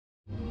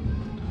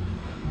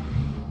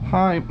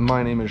Hi,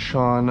 my name is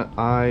Sean.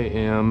 I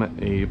am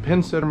a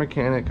pinsetter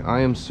mechanic. I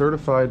am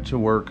certified to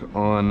work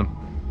on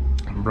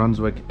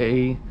Brunswick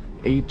A,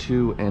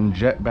 A2, and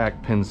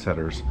JetBack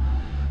pinsetters.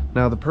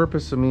 Now, the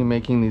purpose of me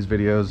making these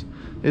videos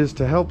is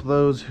to help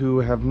those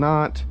who have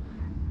not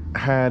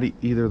had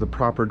either the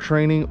proper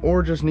training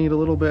or just need a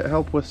little bit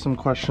help with some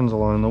questions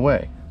along the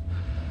way.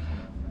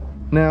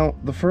 Now,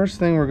 the first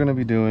thing we're going to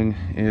be doing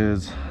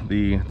is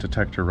the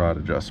detector rod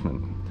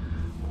adjustment.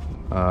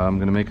 I'm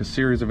going to make a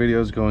series of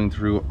videos going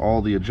through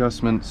all the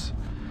adjustments,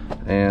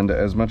 and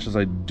as much as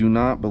I do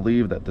not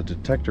believe that the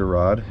detector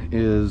rod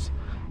is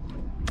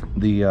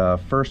the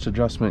first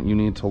adjustment you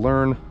need to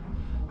learn,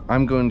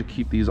 I'm going to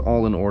keep these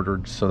all in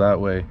order so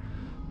that way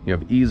you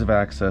have ease of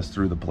access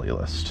through the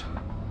playlist.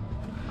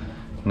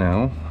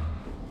 Now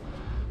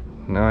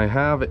I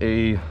have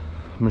a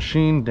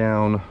machine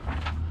down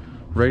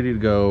ready to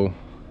go,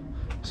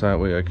 so that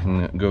way I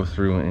can go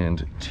through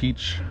and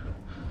teach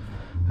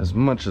as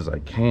much as I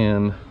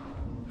can.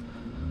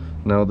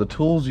 Now, the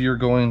tools you're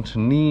going to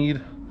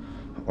need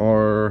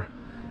are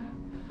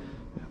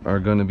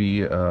going to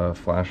be a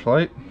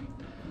flashlight,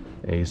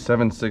 a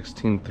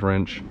 7/16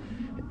 wrench,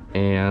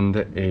 and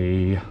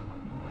a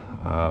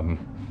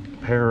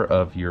pair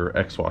of your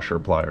X-washer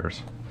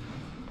pliers.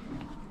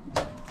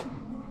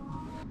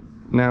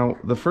 Now,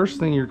 the first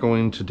thing you're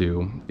going to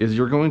do is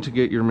you're going to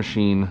get your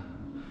machine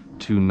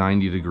to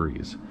 90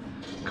 degrees.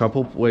 A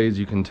couple ways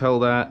you can tell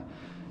that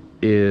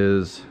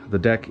is the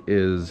deck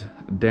is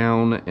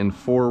down and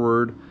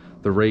forward,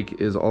 the rake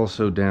is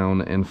also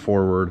down and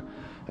forward,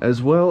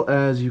 as well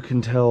as you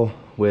can tell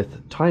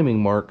with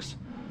timing marks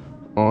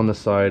on the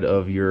side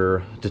of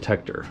your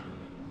detector.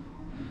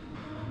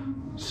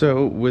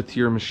 So with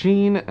your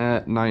machine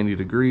at 90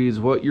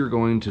 degrees, what you're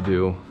going to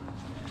do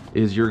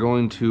is you're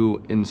going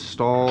to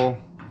install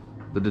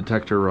the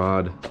detector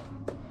rod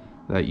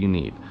that you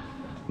need.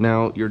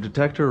 Now, your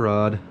detector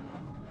rod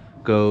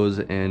goes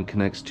and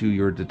connects to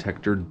your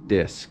detector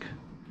disc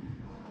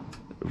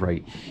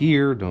right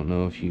here. Don't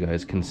know if you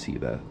guys can see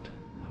that,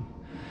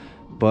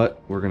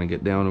 but we're gonna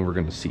get down and we're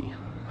gonna see.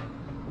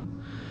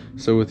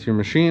 So with your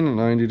machine at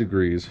 90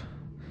 degrees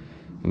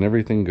and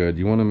everything good,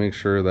 you want to make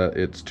sure that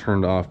it's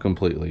turned off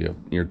completely.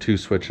 Your two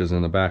switches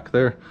in the back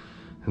there,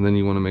 and then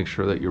you want to make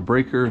sure that your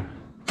breaker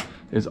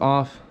is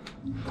off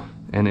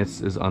and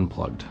is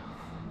unplugged.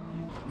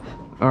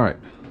 All right,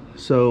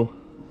 so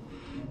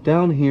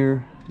down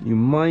here you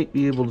might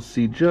be able to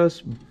see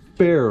just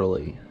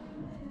barely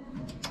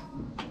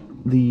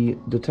the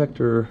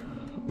detector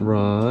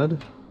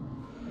rod.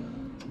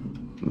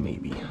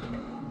 Maybe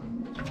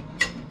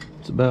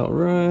it's about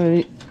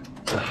right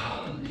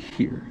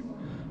here.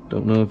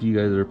 Don't know if you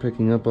guys are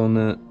picking up on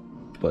that,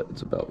 but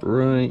it's about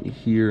right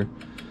here,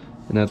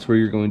 and that's where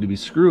you're going to be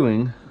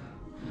screwing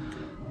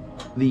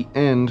the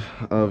end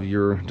of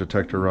your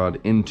detector rod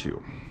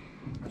into.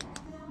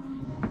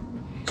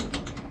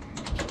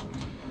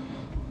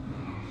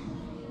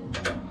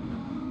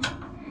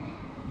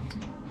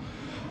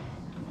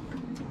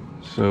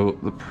 So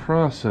the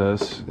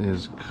process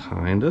is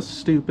kind of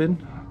stupid.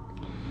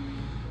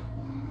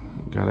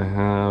 You gotta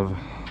have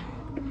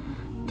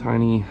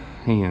tiny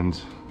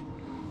hands,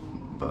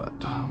 but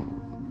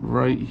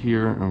right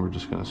here, and we're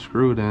just gonna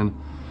screw it in.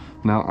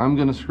 Now I'm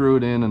gonna screw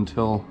it in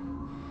until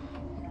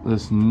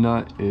this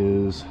nut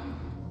is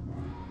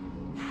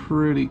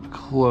pretty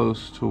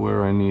close to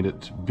where I need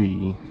it to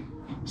be.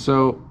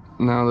 So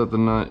now that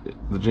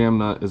the jam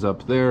nut is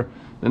up there,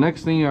 the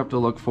next thing you have to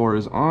look for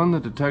is on the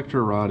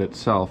detector rod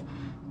itself,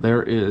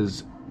 there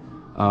is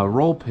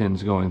roll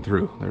pins going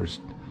through. There's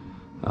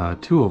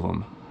two of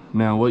them.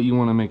 Now what you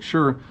want to make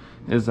sure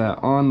is that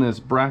on this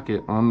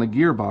bracket on the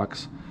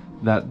gearbox,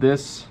 that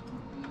this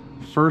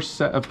first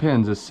set of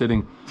pins is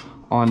sitting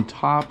on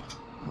top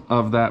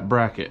of that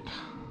bracket.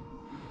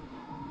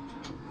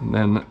 And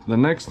then the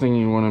next thing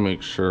you want to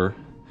make sure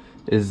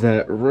is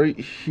that right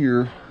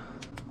here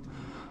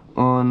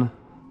on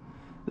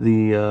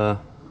the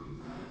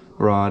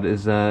rod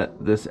is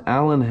that this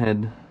Allen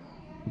head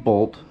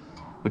bolt,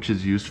 which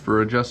is used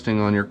for adjusting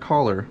on your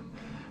collar,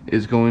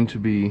 is going to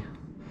be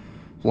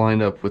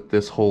lined up with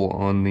this hole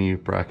on the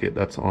bracket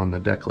that's on the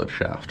deck lift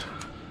shaft.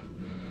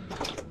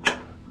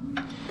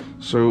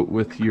 So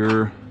with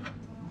your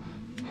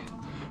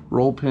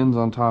roll pins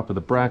on top of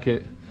the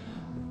bracket,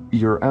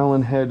 your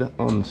Allen head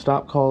on the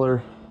stop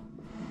collar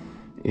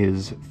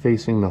is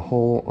facing the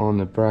hole on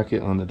the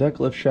bracket on the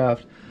deck lift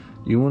shaft.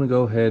 You want to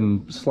go ahead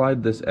and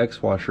slide this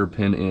X-washer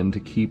pin in to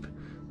keep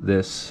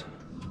this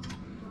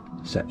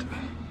set.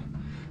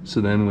 So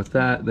then with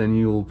that, then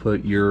you will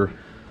put your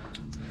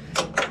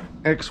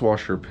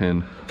X-washer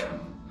pin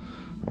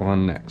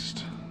on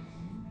next.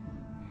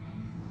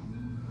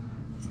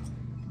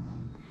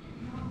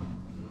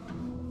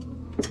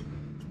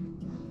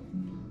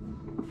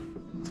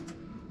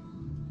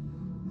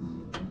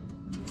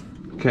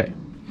 Okay,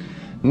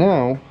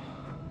 now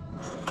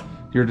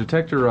your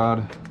detector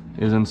rod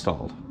is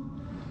installed.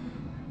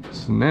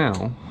 So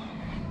now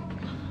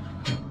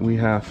we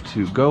have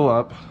to go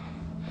up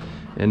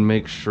and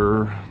make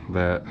sure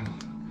that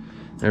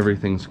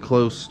everything's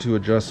close to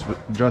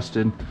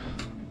adjusted,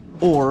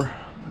 or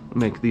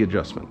make the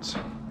adjustments.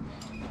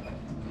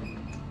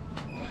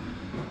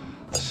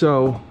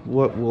 So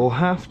what we'll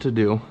have to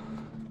do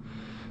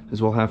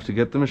is we'll have to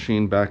get the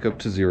machine back up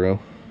to 0.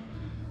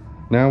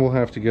 Now we'll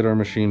have to get our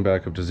machine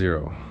back up to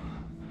 0.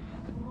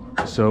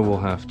 So we'll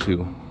have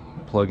to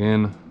plug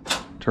in,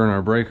 turn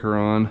our breaker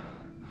on,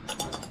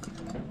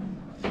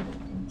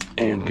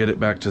 and get it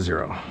back to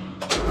 0.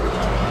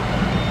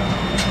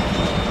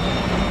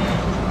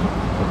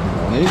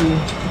 Maybe.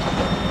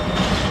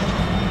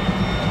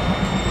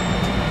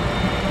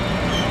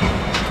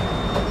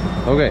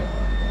 Okay.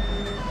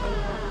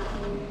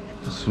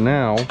 So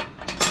now,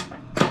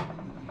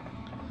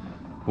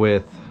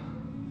 with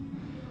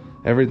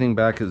everything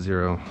back at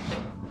 0,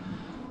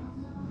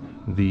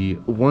 the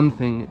one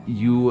thing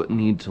you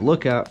need to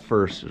look at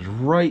first is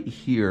right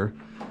here.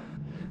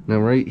 Now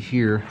right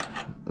here,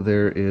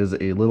 there is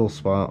a little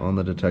spot on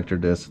the detector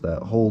disc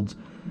that holds,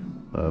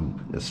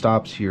 it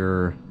stops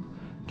your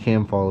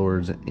cam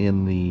followers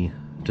in the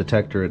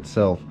detector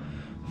itself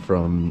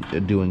from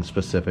doing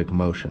specific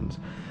motions.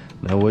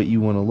 Now what you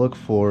want to look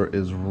for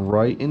is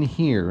right in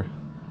here,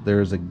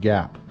 there's a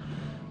gap.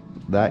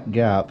 That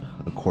gap,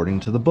 according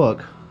to the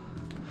book,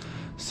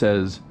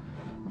 says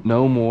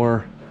no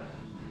more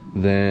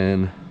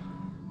than,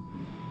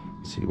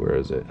 let's see, where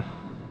is it? It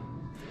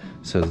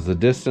says the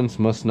distance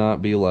must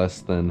not be less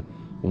than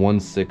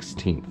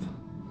 1/16.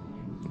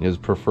 It is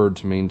preferred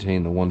to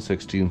maintain the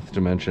 1/16th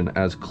dimension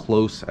as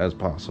close as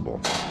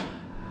possible.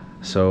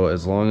 So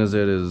as long as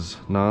it is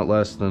not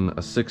less than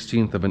a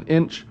 1/16 of an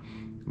inch,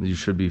 you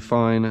should be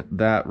fine.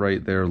 That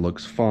right there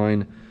looks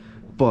fine.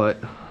 But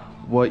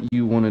what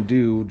you want to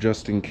do,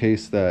 just in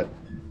case that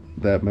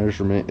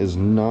measurement is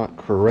not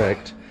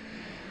correct,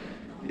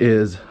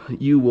 is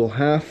you will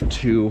have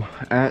to,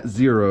 at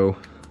 0,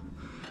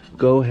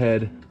 go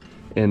ahead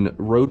and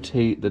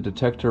rotate the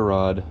detector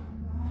rod,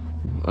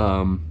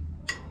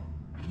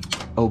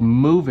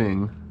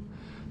 moving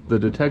the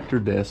detector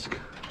disc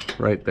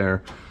right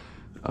there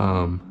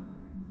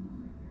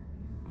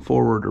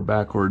forward or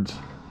backwards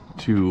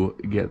to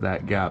get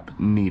that gap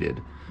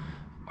needed.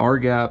 Our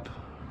gap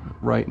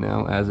right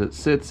now as it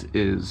sits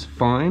is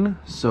fine,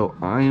 so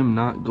I am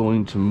not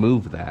going to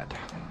move that.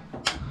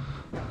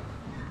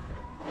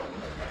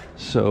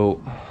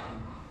 So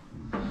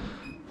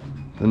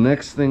the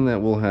next thing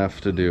that we'll have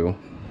to do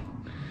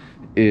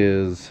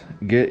is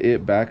get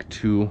it back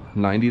to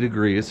 90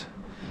 degrees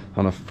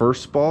on a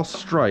first ball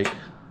strike.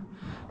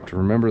 To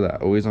remember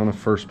that, always on a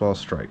first ball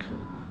strike.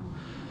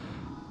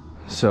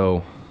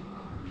 So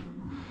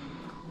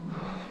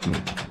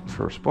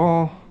first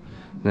ball,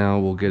 now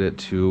we'll get it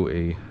to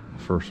a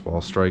first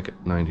ball strike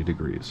at 90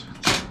 degrees.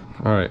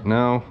 All right,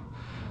 now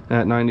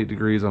at 90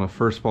 degrees on a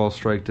first ball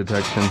strike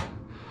detection,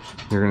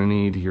 you're gonna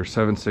need your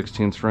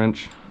 7/16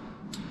 wrench,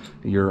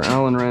 your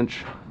Allen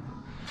wrench,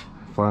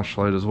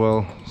 flashlight as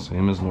well,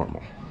 same as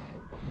normal.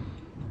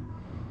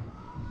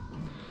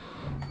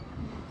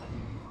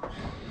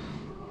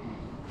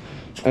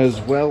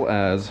 As well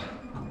as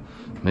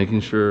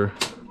making sure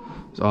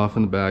it's off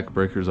in the back,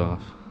 breaker's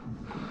off,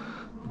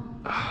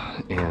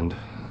 and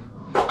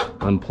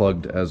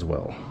unplugged as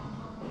well.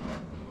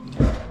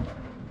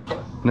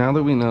 Now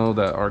that we know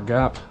that our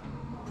gap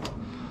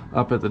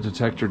up at the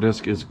detector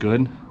disc is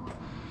good,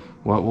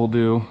 what we'll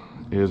do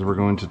is we're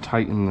going to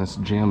tighten this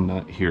jam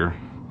nut here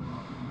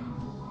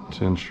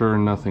to ensure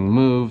nothing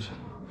moves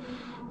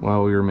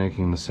while we are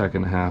making the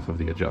second half of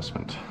the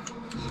adjustment.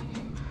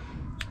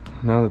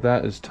 Now that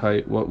that is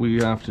tight, what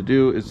we have to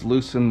do is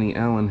loosen the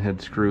Allen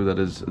head screw that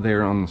is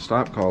there on the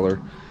stop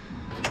collar.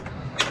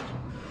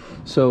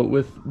 So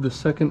with the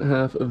second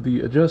half of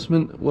the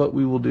adjustment, what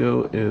we will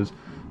do is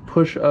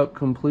push up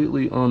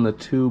completely on the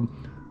tube,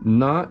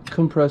 not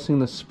compressing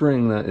the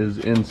spring that is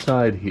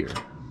inside here.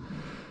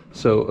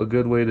 So a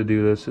good way to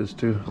do this is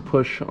to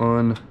push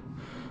on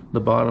the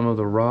bottom of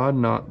the rod,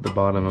 not the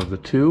bottom of the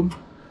tube,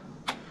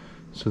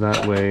 so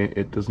that way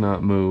it does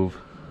not move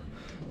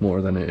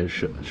more than it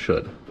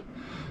should.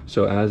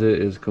 So as it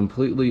is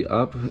completely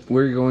up,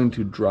 we're going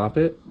to drop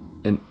it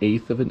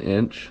 1/8 of an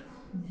inch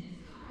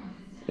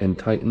and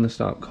tighten the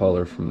stop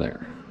collar from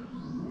there.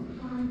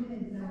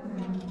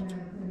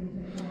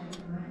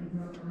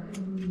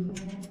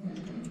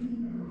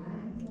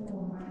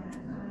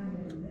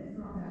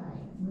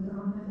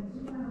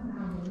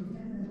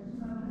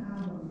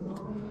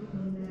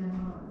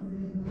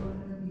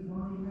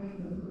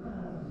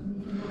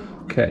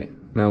 Okay,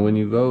 now when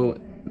you go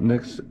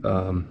next,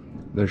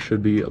 there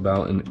should be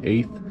about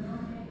 1/8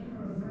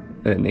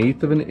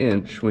 of an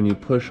inch when you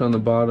push on the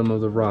bottom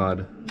of the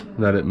rod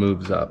that it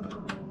moves up,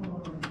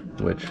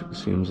 which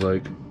seems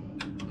like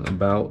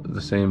about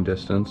the same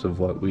distance of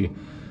what we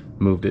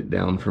moved it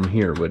down from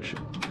here. Which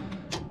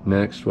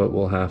next, what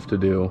we'll have to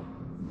do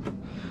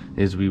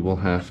is we'll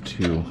have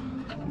to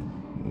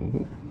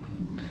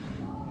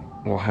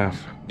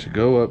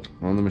go up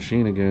on the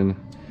machine again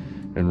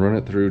and run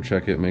it through,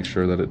 check it, make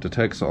sure that it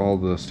detects all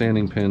the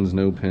standing pins,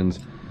 no pins,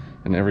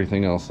 and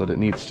everything else that it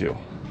needs to.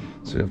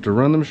 So you have to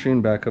run the machine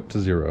back up to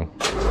 0.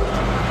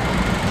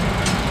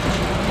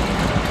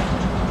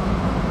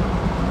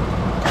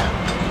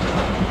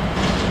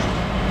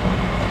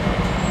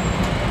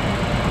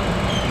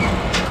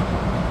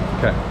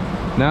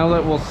 Now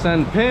that we'll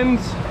send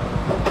pins.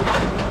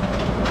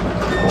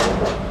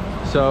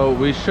 So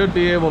we should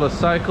be able to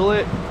cycle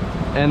it,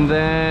 and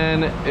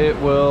then it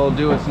will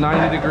do its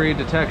 90-degree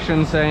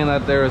detection saying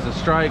that there is a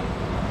strike,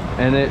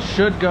 and it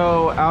should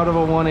go out of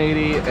a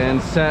 180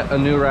 and set a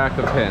new rack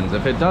of pins.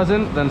 If it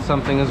doesn't, then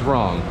something is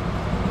wrong.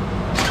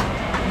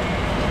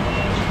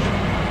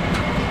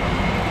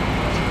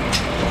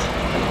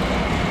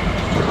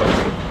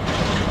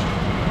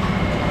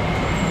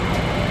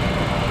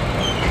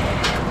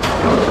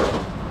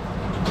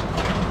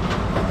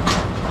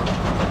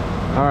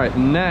 All right,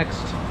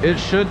 next, it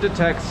should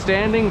detect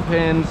standing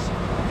pins.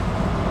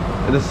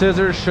 The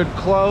scissors should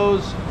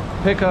close,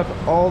 pick up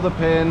all the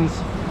pins,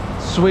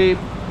 sweep,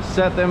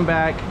 set them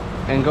back,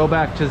 and go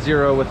back to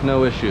 0 with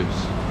no issues.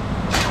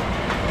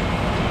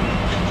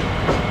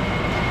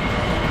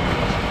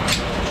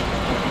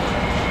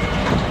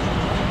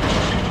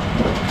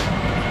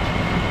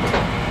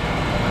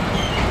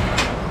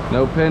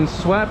 No pins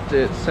swept,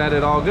 it set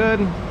it all good.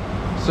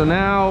 So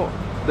now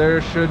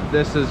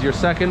this is your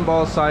second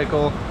ball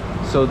cycle.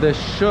 So this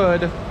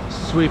should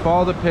sweep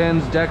all the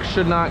pins. Deck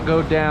should not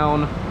go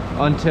down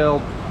until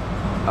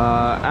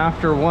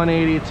after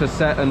 180 to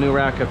set a new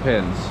rack of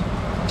pins.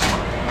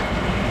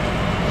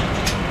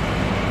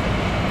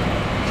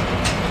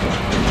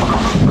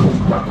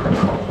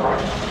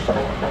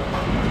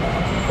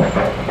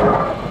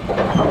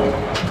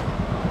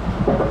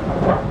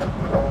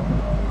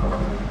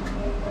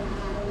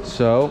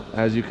 So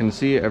as you can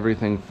see,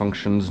 everything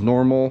functions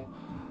normal,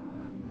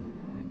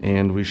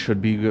 and we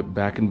should be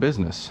back in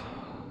business.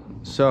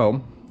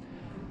 So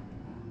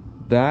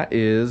that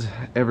is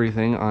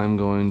everything I'm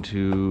going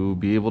to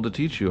be able to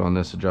teach you on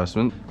this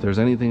adjustment. If there's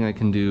anything I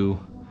can do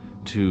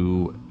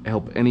to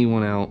help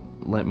anyone out,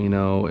 let me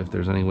know. If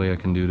there's any way I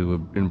can do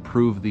to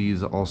improve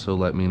these, also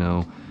let me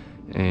know.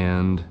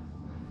 And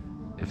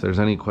if there's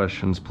any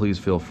questions, please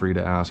feel free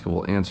to ask. I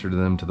will answer to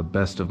them to the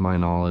best of my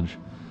knowledge.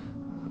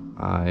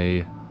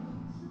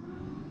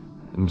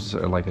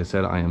 Like I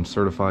said, I am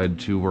certified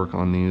to work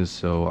on these,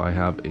 so I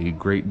have a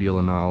great deal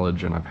of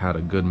knowledge, and I've had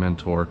a good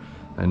mentor.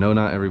 I know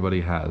not everybody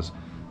has.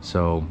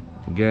 So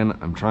again,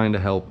 I'm trying to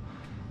help,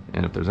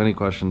 and if there's any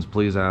questions,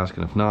 please ask,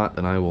 and if not,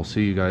 then I will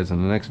see you guys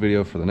in the next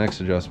video for the next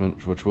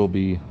adjustment, which will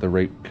be the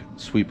rake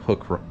sweep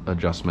hook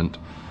adjustment.